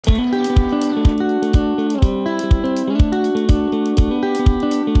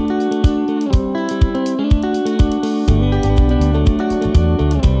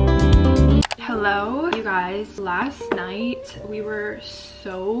night we were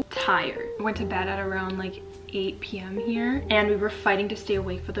so tired. I went to bed at around like 8 p.m. here, and we were fighting to stay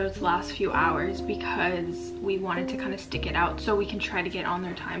awake for those last few hours because we wanted to kind of stick it out so we can try to get on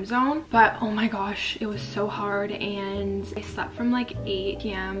their time zone. But oh my gosh, it was so hard, and I slept from like 8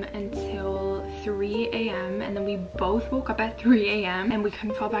 p.m. until 3 a.m. and then we both woke up at 3 a.m. and we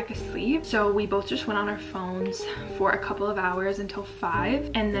couldn't fall back asleep, so we both just went on our phones for a couple of hours until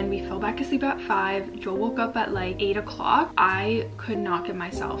 5, and then we fell back asleep at 5. Joel woke up at like 8 o'clock. I could not get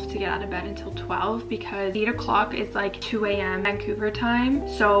myself to get out of bed until 12 because 8 o'clock is like 2 a.m. Vancouver time.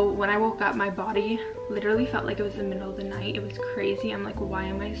 So when I woke up, my body literally felt like it was the middle of the night. It was crazy. I'm like, why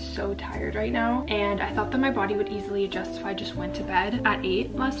am I so tired right now? And I thought that my body would easily adjust if I just went to bed at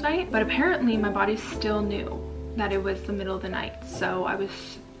 8 last night, but apparently my body still knew that it was the middle of the night, so I was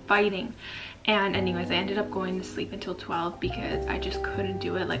fighting. And anyways, I ended up going to sleep until 12 because I just couldn't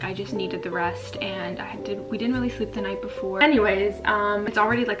do it. Like, I just needed the rest, and we didn't really sleep the night before. Anyways, it's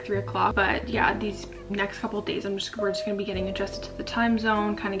already like 3 o'clock, but yeah, these next couple of days we're just gonna be getting adjusted to the time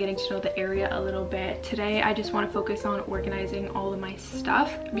zone, kind of getting to know the area a little bit. Today I just want to focus on organizing all of my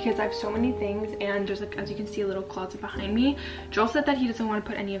stuff because I have so many things, and there's like, as you can see, a little closet behind me. Joel said that he doesn't want to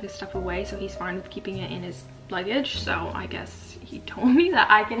put any of his stuff away, so he's fine with keeping it in his luggage, so I guess he told me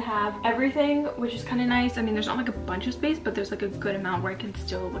that I can have everything, which is kind of nice. I mean, there's not like a bunch of space, but there's like a good amount where I can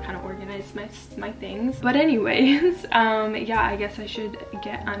still kind of organize my things. But anyways, yeah, I guess I should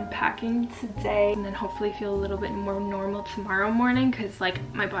get unpacking today and then hopefully feel a little bit more normal tomorrow morning, because like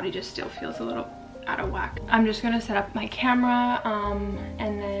my body just still feels a little out of whack. I'm just gonna set up my camera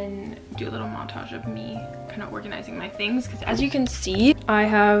and then do a little montage of me kind of organizing my things, because as you can see, I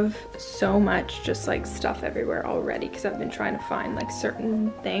have so much just like stuff everywhere already because I've been trying to find like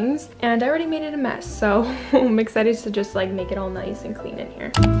certain things, and I already made it a mess, so I'm excited to just like make it all nice and clean in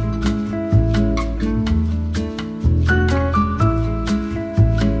here.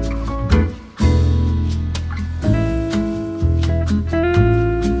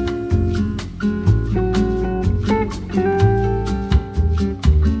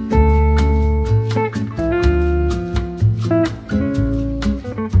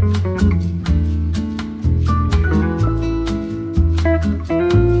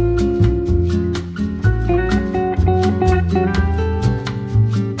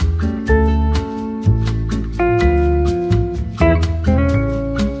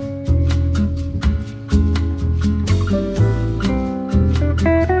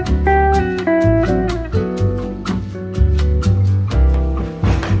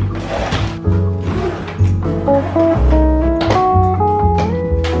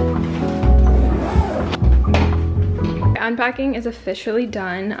 Unpacking is officially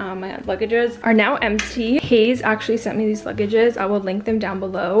done. My luggages are now empty. Hayes actually sent me these luggages. I will link them down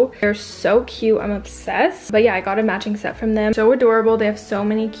below. They're so cute. I'm obsessed. But yeah, I got a matching set from them. So adorable. They have so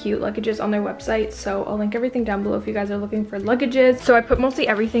many cute luggages on their website, so I'll link everything down below if you guys are looking for luggages. So I put mostly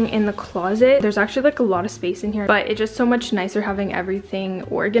everything in the closet. There's actually like a lot of space in here, but it's just so much nicer having everything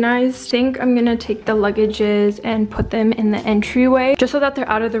organized. I think I'm gonna take the luggages and put them in the entryway just so that they're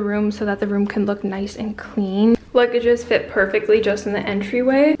out of the room, so that the room can look nice and clean. Luggages fit perfectly just in the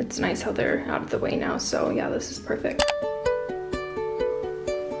entryway. It's nice how they're out of the way now, so yeah, this is perfect.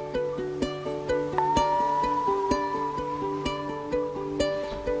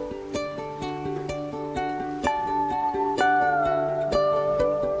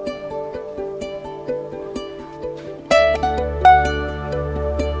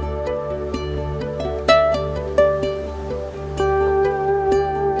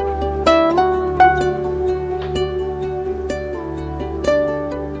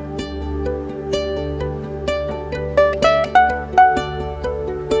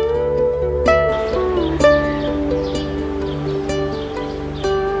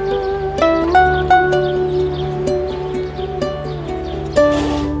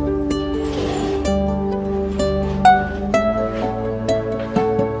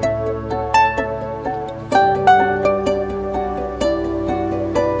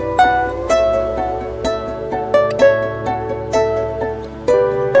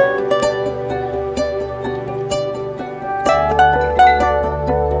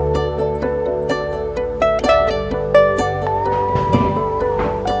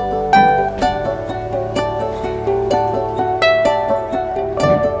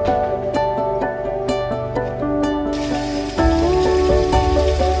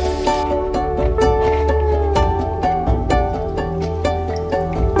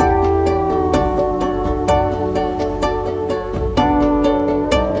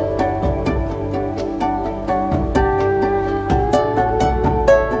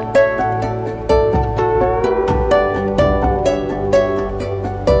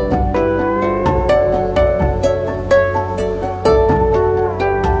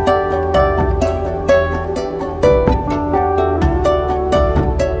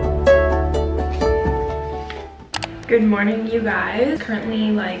 morning, you guys.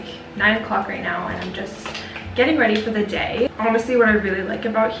 Currently like 9 o'clock right now, and I'm just getting ready for the day. Honestly, what I really like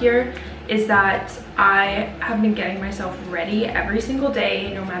about here is that I have been getting myself ready every single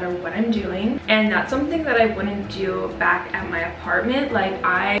day, no matter what I'm doing. And that's something that I wouldn't do back at my apartment. Like,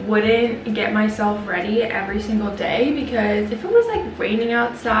 I wouldn't get myself ready every single day because if it was like raining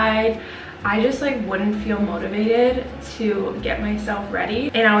outside, I just like wouldn't feel motivated to get myself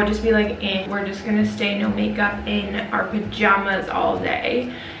ready, and I would just be like, we're just gonna stay no makeup in our pajamas all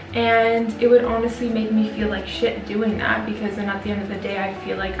day. And it would honestly make me feel like shit doing that, because then at the end of the day I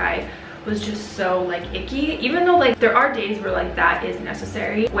feel like I was just so like icky, even though like there are days where like that is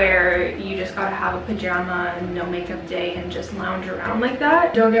necessary, where you just gotta have a pajama and no makeup day and just lounge around like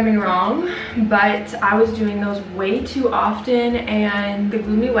that. Don't get me wrong, but I was doing those way too often, and the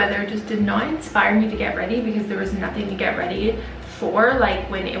gloomy weather just did not inspire me to get ready, because there was nothing to get ready for, like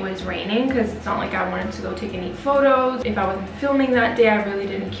when it was raining, because it's not like I wanted to go take any photos. If I wasn't filming that day, I really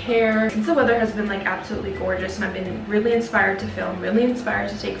didn't care. Since the weather has been like absolutely gorgeous and I've been really inspired to film, really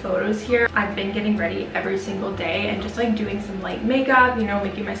inspired to take photos here, I've been getting ready every single day and just like doing some light makeup, you know,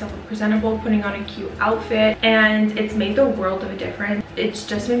 making myself look presentable, putting on a cute outfit, and it's made the world of a difference. It's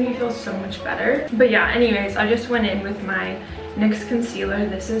just made me feel so much better. But yeah, anyways, I just went in with my NYX concealer.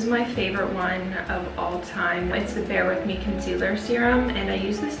 This is my favorite one of all time. It's the Bare With Me concealer serum, and I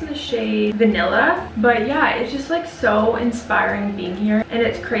use this in the shade Vanilla. But yeah, it's just like so inspiring being here, and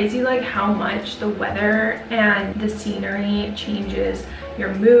it's crazy like how much the weather and the scenery changes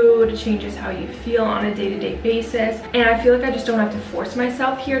your mood, changes how you feel on a day-to-day basis. And I feel like I just don't have to force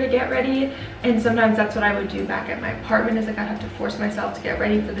myself here to get ready, and sometimes that's what I would do back at my apartment, is like I'd have to force myself to get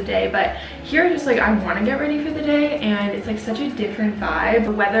ready for the day. But here, just like I want to get ready for the day, and it's like such a different vibe.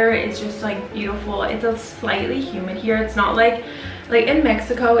 The weather is just like beautiful. It's a slightly humid here. It's not like in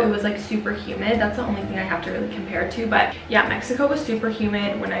Mexico it was like super humid. That's the only thing I have to really compare to. But yeah, Mexico was super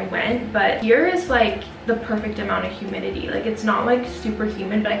humid when I went, but here is like the perfect amount of humidity. Like, it's not like super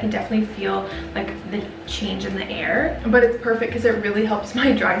humid, but I can definitely feel like the change in the air. But it's perfect because it really helps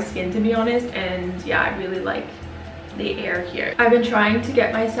my dry skin, to be honest. And yeah, I really like the air here. I've been trying to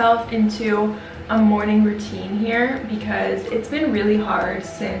get myself into a morning routine here, because it's been really hard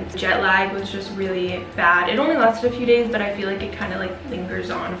since jet lag was just really bad. It only lasted a few days, but I feel like it kind of like lingers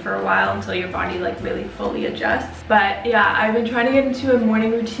on for a while until your body like really fully adjusts. But yeah, I've been trying to get into a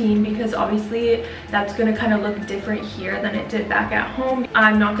morning routine, because obviously that's going to kind of look different here than it did back at home.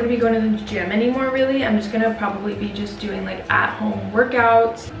 I'm not going to be going to the gym anymore, really. I'm just going to probably be just doing like at-home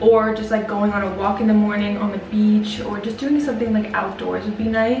workouts, or just like going on a walk in the morning on the beach, or just doing something like outdoors would be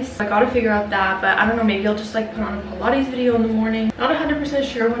nice. I gotta figure out that, but I don't know, maybe I'll just like put on a Pilates video in the morning. Not 100%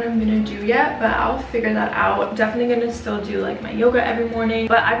 sure what I'm gonna do yet, but I'll figure that out. I'm definitely gonna still do like my yoga every morning,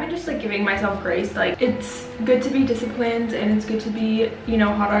 but I've been just like giving myself grace. Like, it's good to be disciplined, and it's good to be, you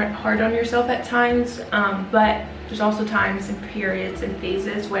know, hard on yourself at times, but there's also times and periods and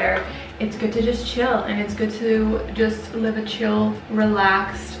phases where it's good to just chill, and it's good to just live a chill,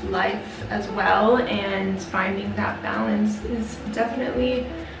 relaxed life as well. And finding that balance is definitely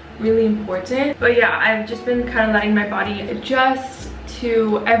really important. But yeah, I've just been kind of letting my body adjust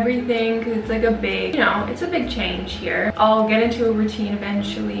to everything, because it's like a big, you know, it's a big change here. I'll get into a routine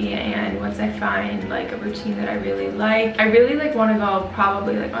eventually, and once I find like a routine that I really like want to go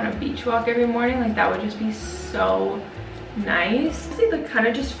probably like on a beach walk every morning. Like, that would just be so nice. I like kind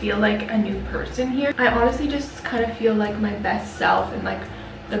of just feel like a new person here. I honestly just kind of feel like my best self, and like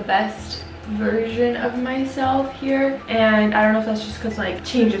the best version of myself here. And I don't know if that's just because like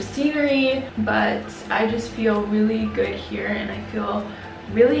change of scenery, but I just feel really good here, and I feel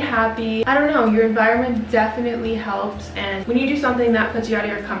really happy. I don't know, your environment definitely helps, and when you do something that puts you out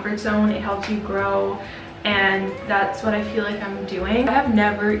of your comfort zone, it helps you grow. And that's what I feel like I'm doing. I have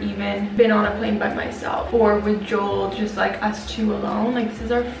never even been on a plane by myself, or with Joel, just like us two alone. Like, this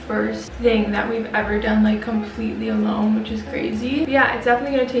is our first thing that we've ever done like completely alone, which is crazy. But yeah, it's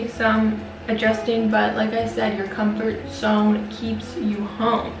definitely gonna take some adjusting, but like I said, your comfort zone keeps you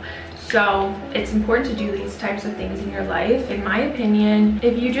home. So it's important to do these types of things in your life. In my opinion,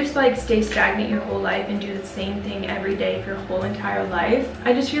 if you just like stay stagnant your whole life and do the same thing every day for your whole entire life,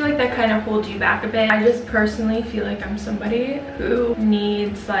 I just feel like that kind of holds you back a bit. I just personally feel like I'm somebody who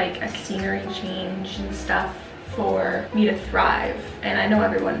needs like a scenery change and stuff for me to thrive. And I know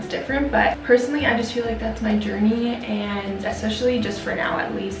everyone's different, but personally I just feel like that's my journey. And especially just for now,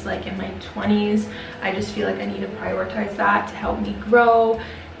 at least like in my 20s, I just feel like I need to prioritize that to help me grow.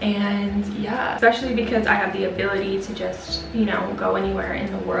 And yeah, especially because I have the ability to just, you know, go anywhere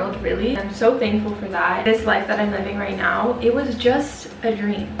in the world, really. I'm so thankful for that. This life that I'm living right now, it was just a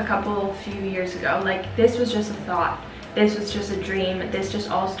dream a few years ago. Like, this was just a thought this was just a dream. This just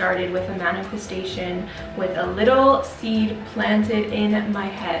all started with a manifestation, with a little seed planted in my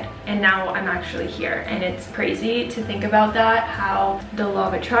head, and now I'm actually here. And it's crazy to think about that, how the law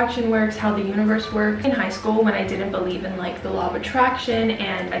of attraction works, how the universe works. In high school, when I didn't believe in like the law of attraction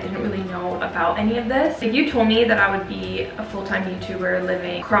and I didn't really know about any of this, if you told me that I would be a full-time YouTuber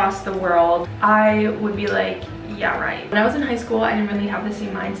living across the world, I would be like, yeah, right. When I was in high school, I didn't really have the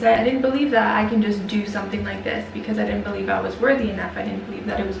same mindset. I didn't believe that I can just do something like this because I didn't believe I was worthy enough. I didn't believe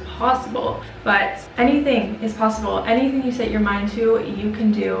that it was possible. But anything is possible. Anything you set your mind to, you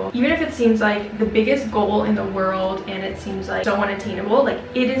can do. Even if it seems like the biggest goal in the world and it seems like so unattainable, like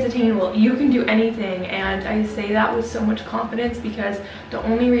it is attainable. You can do anything. And I say that with so much confidence because the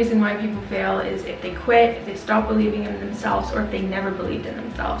only reason why people fail is if they quit, if they stop believing in themselves, or if they never believed in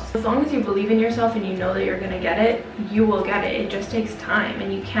themselves. As long as you believe in yourself and you know that you're gonna get it, you will get it. It just takes time,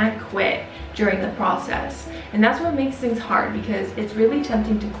 and you can't quit during the process. And that's what makes things hard, because it's really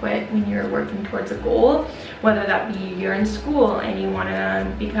tempting to quit when you're working towards a goal, whether that be you're in school and you want to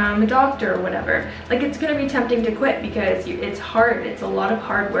become a doctor or whatever. Like, it's going to be tempting to quit because it's hard. It's a lot of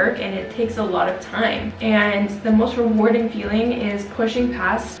hard work and it takes a lot of time. And the most rewarding feeling is pushing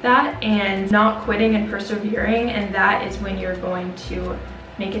past that and not quitting and persevering, and that is when you're going to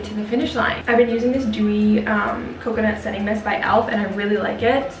make it to the finish line. I've been using this dewy coconut setting mist by e.l.f. and I really like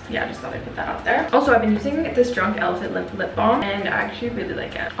it. Yeah, I just thought I'd put that out there. Also, I've been using this Drunk Elephant lip balm and I actually really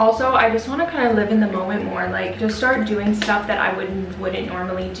like it. Also, I just want to kind of live in the moment more, like just start doing stuff that I wouldn't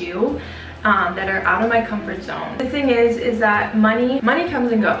normally do. That are out of my comfort zone. The thing is that money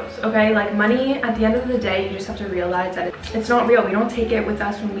comes and goes, okay? Like, money, at the end of the day, you just have to realize that it's not real. We don't take it with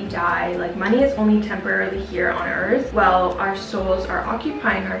us when we die. Like, money is only temporarily here on earth while our souls are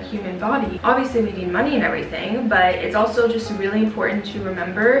occupying our human body. Obviously, we need money and everything, but it's also just really important to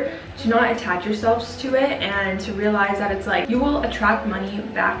remember to not attach yourselves to it, and to realize that it's like you will attract money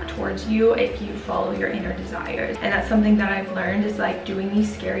back towards you if you follow your inner desires. And that's something that I've learned, is like doing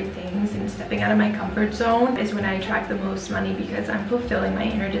these scary things and stepping out of my comfort zone is when I attract the most money, because I'm fulfilling my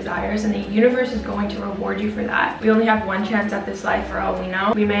inner desires, and the universe is going to reward you for that. We only have one chance at this life, for all we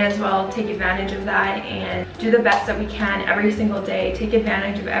know. We may as well take advantage of that and do the best that we can every single day, take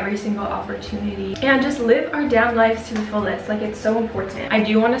advantage of every single opportunity, and just live our damn lives to the fullest. Like, it's so important. I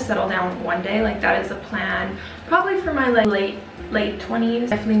do want to settle down one day, like that is a plan, probably for my like late 20s.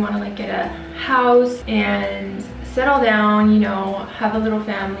 Definitely want to like get a house and settle down, you know, have a little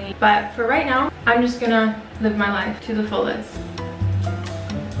family. But for right now, I'm just gonna live my life to the fullest.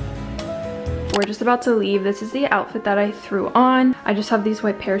 We're just about to leave. This is the outfit that I threw on. I just have these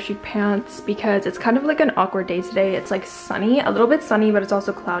white parachute pants because it's kind of like an awkward day today. It's like sunny, a little bit sunny, but it's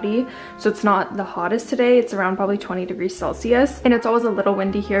also cloudy. So it's not the hottest today. It's around probably 20 degrees Celsius. And it's always a little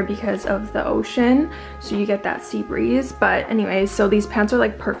windy here because of the ocean. So you get that sea breeze. But anyways, so these pants are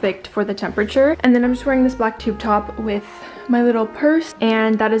like perfect for the temperature. And then I'm just wearing this black tube top with my little purse,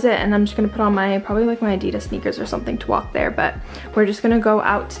 and that is it. And I'm just gonna put on my probably like my Adidas sneakers or something to walk there. But we're just gonna go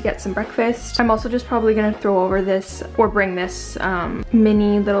out to get some breakfast. I'm also just probably gonna throw over this or bring this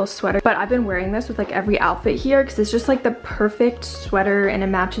mini little sweater, but I've been wearing this with like every outfit here because it's just like the perfect sweater and it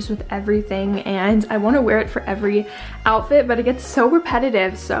matches with everything, and I want to wear it for every outfit, but it gets so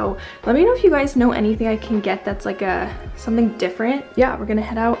repetitive. So let me know if you guys know anything I can get that's like something different. Yeah, we're gonna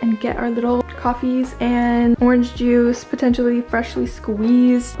head out and get our little coffees and orange juice, potentially freshly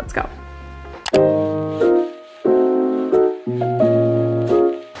squeezed. Let's go.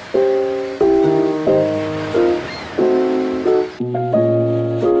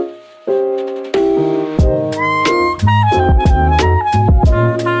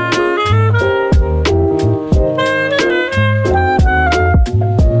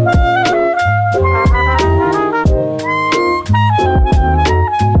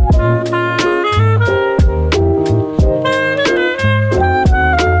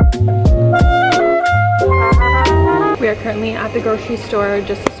 Currently at the grocery store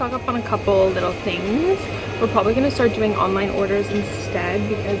just to stock up on a couple little things. We're probably gonna start doing online orders instead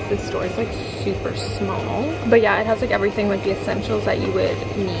because this store is like super small. But yeah, it has like everything, like the essentials that you would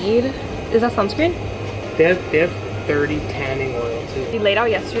need. Is that sunscreen? They have 30 tanning oil too. We laid out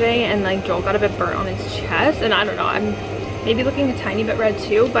yesterday and like Joel got a bit burnt on his chest, and I don't know, I'm maybe looking a tiny bit red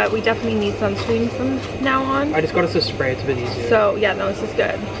too, but we definitely need sunscreen from now on. I just got us a spray, it's a bit easier. So yeah, no, this is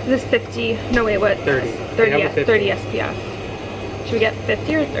good. This is 50, no wait, what? 30. 30, yeah, 30 SPF. Should we get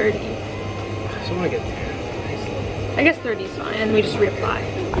 50 or 30? I just want to get 10. I guess 30 is fine, and we just reapply.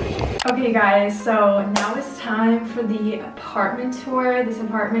 Okay guys, so now it's time for the apartment tour. This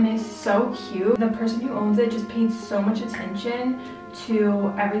apartment is so cute. The person who owns it just paid so much attention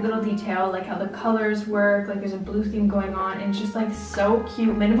to every little detail, like how the colors work, like there's a blue theme going on, and it's just like so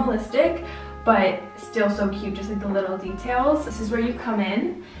cute, minimalistic, but still so cute, just like the little details. This is where you come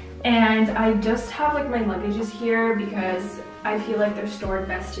in, and I just have like my luggages here because I feel like they're stored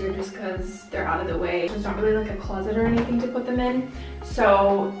best here just because they're out of the way. There's not really like a closet or anything to put them in.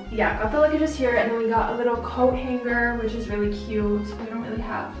 So yeah, got the luggages here, and then we got a little coat hanger, which is really cute. We don't really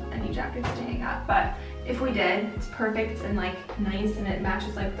have any jackets to hang up, but if we did, it's perfect and like nice, and it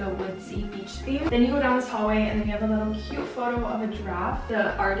matches like the woodsy beach theme. Then you go down this hallway, and then you have a little cute photo of a giraffe.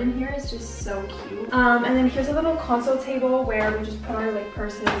 The art in here is just so cute. And then here's a little console table where we just put our like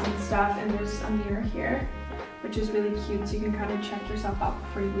purses and stuff, and there's a mirror here, which is really cute, so you can kind of check yourself out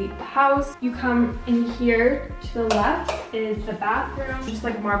before you leave the house. You come in here, to the left is the bathroom, just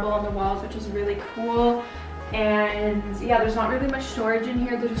like marble on the walls, which is really cool. And yeah, there's not really much storage in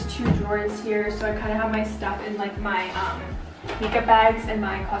here. There's just 2 drawers here, so I kind of have my stuff in like my makeup bags and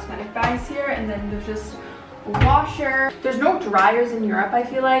my cosmetic bags here, and then there's just a washer. There's no dryers in Europe. I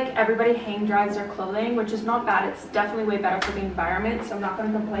feel like everybody hang dries their clothing, which is not bad. It's definitely way better for the environment, so I'm not going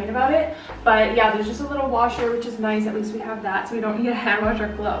to complain about it. But yeah, there's just a little washer, which is nice. At least we have that, so we don't need to hand wash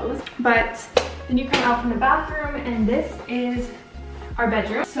our clothes. But then you come out from the bathroom, and this is our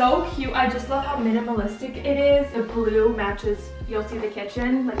bedroom. So cute. I just love how minimalistic it is. The blue matches, you'll see the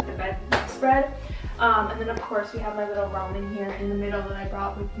kitchen, like the bed spread. And then of course we have my little Roman here in the middle that I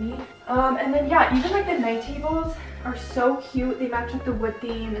brought with me. And then yeah, even like the night tables are so cute. They match with the wood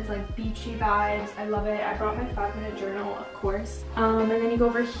theme. It's like beachy vibes. I love it. I brought my 5-minute journal, of course. And then you go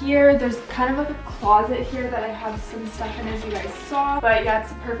over here. There's kind of like a closet here that I have some stuff in, as you guys saw. But yeah,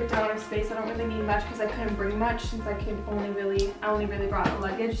 it's a perfect amount of space. I don't really need much because I couldn't bring much since I only really brought the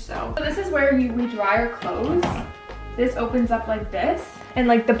luggage. So this is where we dry our clothes. This opens up like this, and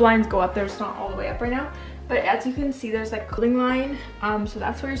like the blinds go up there. It's not all the way up right now, but as you can see, there's like clothing line, so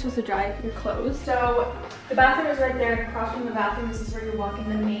that's where you're supposed to dry your clothes. So the bathroom is right there, and across from the bathroom, this is where you walk in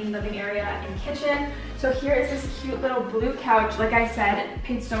the main living area and kitchen. So here is this cute little blue couch. Like I said, it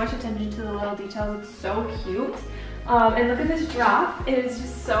paid so much attention to the little details. It's so cute. And look at this giraffe. It is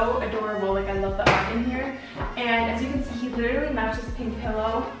just so adorable. Like, I love the art in here. And as you can see, he literally matches the pink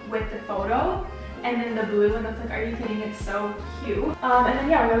pillow with the photo, and then the blue, and it's like, are you kidding? It's so cute. And then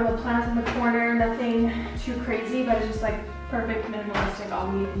yeah, we got a little plants in the corner, nothing too crazy, but it's just like perfect, minimalistic, all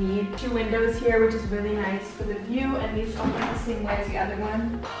we need. 2 windows here, which is really nice for the view, and these open the same way as the other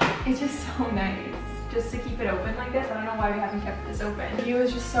one. It's just so nice just to keep it open like this. I don't know why we haven't kept this open. The view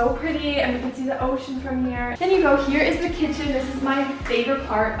is just so pretty, and we can see the ocean from here. Then you go, here is the kitchen. This is my favorite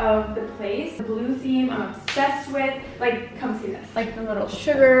part of the place. The blue theme I'm obsessed with. Like, come see this. Like the little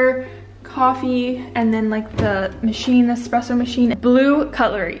sugar, coffee, and then like the machine, the espresso machine, blue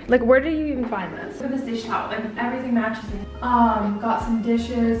cutlery. Like, where do you even find this? Look at this dish towel, and everything matches it. Got some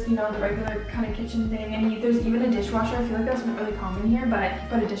dishes, you know, the regular kind of kitchen thing, and there's even a dishwasher. I feel like that's not really common here, but I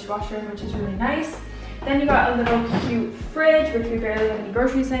put a dishwasher in, which is really nice. Then you got a little cute fridge, which we barely have any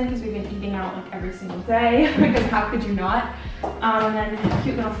groceries in because we've been eating out like every single day, because how could you not? And then a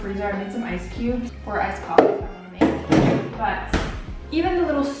cute little freezer. I made some ice cubes for iced coffee if I want to make. But even the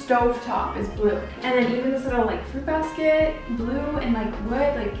little stove top is blue. And then even this little like fruit basket, blue and like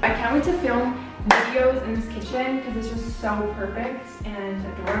wood. Like, I can't wait to film videos in this kitchen because it's just so perfect and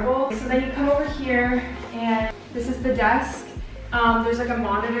adorable. So then you come over here, and this is the desk. There's like a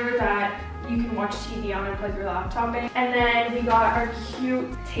monitor that you can watch TV on and plug your laptop in. And then we got our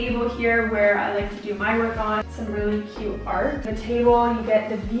cute table here where I like to do my work on. Some really cute art. The table, you get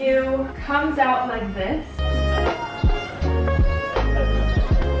the view, comes out like this.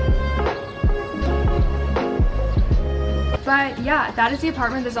 But yeah, that is the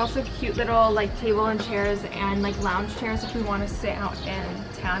apartment. There's also cute little like table and chairs and like lounge chairs if we want to sit out in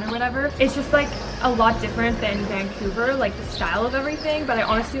town or whatever. It's just like a lot different than Vancouver, like the style of everything, but I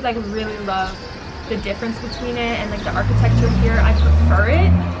honestly like really love the difference between it, and like the architecture here, I prefer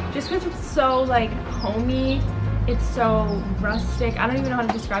it just because it's so like homey. It's so rustic. I don't even know how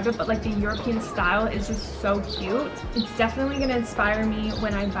to describe it, but like the European style is just so cute. It's definitely gonna inspire me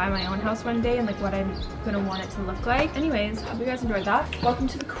when I buy my own house one day, and like what I'm gonna want it to look like. Anyways, hope you guys enjoyed that. Welcome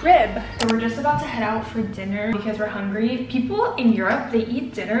to the crib. So we're just about to head out for dinner because we're hungry. People in Europe, they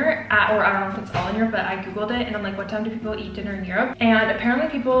eat dinner at, or I don't know if it's all in Europe, but I googled it and I'm like, what time do people eat dinner in Europe? And apparently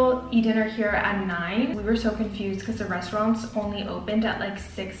people eat dinner here at 9. We were so confused because the restaurants only opened at like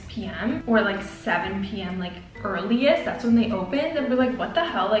 6 p.m. or like 7 p.m. like earliest, that's when they opened, and we're like, what the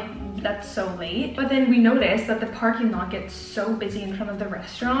hell, like that's so late. But then we noticed that the parking lot gets so busy in front of the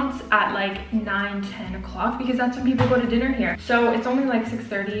restaurants at like 9-10 o'clock, because that's when people go to dinner here. So it's only like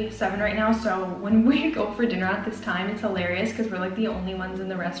 6:37 right now, so when we go for dinner at this time, it's hilarious because we're like the only ones in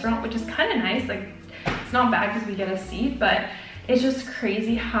the restaurant, which is kind of nice. Like it's not bad because we get a seat, but it's just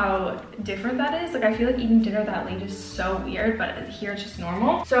crazy how different that is. Like I feel like eating dinner that late is so weird, but here it's just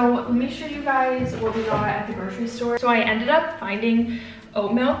normal. So let me show you guys what we got at the grocery store. So I ended up finding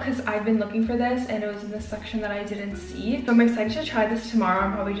oat milk because I've been looking for this and it was in the section that I didn't see. So I'm excited to try this tomorrow.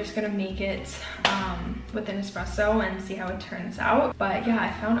 I'm probably just gonna make it with an espresso and see how it turns out. But yeah,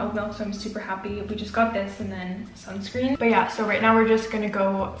 I found oat milk, so I'm super happy. We just got this and then sunscreen. But yeah, so right now we're just gonna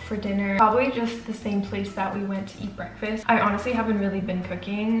go for dinner. Probably just the same place that we went to eat breakfast. I honestly haven't really been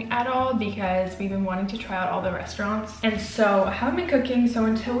cooking at all because we've been wanting to try out all the restaurants. And so I haven't been cooking, so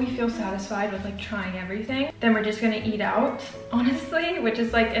until we feel satisfied with like trying everything, then we're just gonna eat out, honestly, which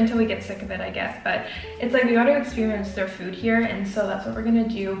is like until we get sick of it, I guess. But it's like we got to experience their food here, and so that's what we're gonna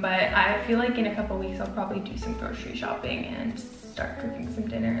do. But I feel like in a couple weeks I'll probably do some grocery shopping and start cooking some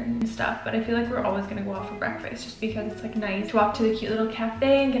dinner and stuff. But I feel like we're always gonna go out for breakfast just because it's like nice to walk to the cute little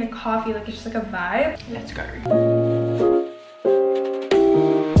cafe and get a coffee. Like it's just like a vibe. Let's go.